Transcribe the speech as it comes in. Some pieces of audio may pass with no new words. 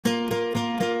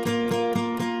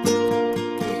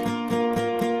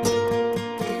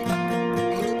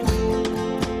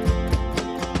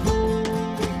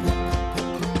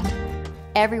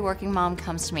Every working mom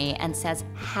comes to me and says,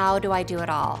 how do I do it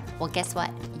all? Well, guess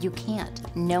what? You can't.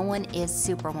 No one is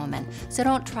Superwoman, so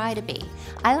don't try to be.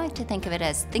 I like to think of it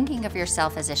as thinking of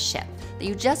yourself as a ship that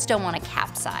you just don't want to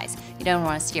capsize. You don't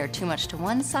want to steer too much to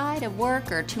one side of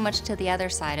work or too much to the other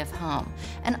side of home.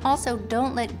 And also,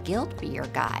 don't let guilt be your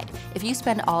guide. If you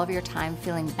spend all of your time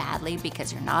feeling badly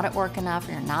because you're not at work enough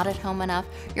or you're not at home enough,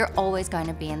 you're always going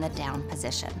to be in the down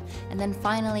position. And then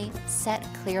finally, set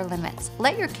clear limits.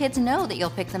 Let your kids know that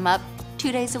you'll pick them up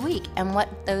 2 days a week and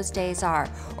what those days are,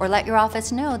 or let your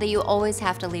office know that you always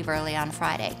have to leave early on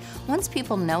Friday. Once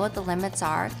people know what the limits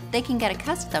are, they can get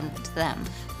accustomed to them,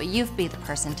 but you've be the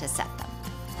person to set them.